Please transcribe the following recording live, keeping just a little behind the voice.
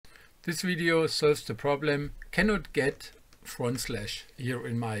This video solves the problem cannot get / here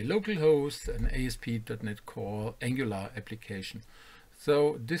in my local host, an ASP.NET Core Angular application.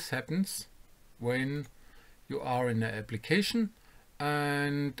 So this happens when you are in an application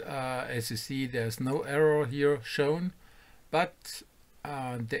and as you see there's no error here shown, but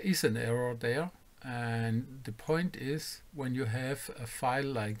there is an error there, and the point is when you have a file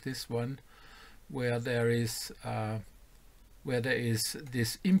like this one where there is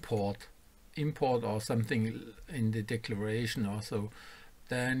this import or something in the declaration also,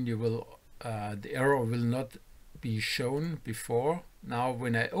 then you will the error will not be shown before. Now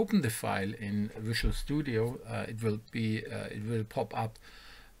when I open the file in Visual Studio, it will pop up,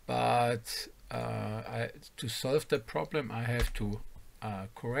 but to solve the problem I have to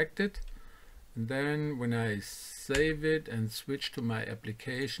correct it, and then when I save it and switch to my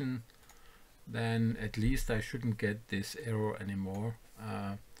application, then at least I shouldn't get this error anymore.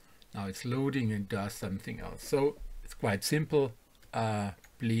 Now it's loading and does something else. So it's quite simple.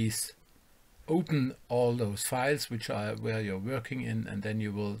 Please open all those files which are where you're working in, and then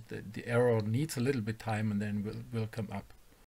you will the error needs a little bit time and then will come up.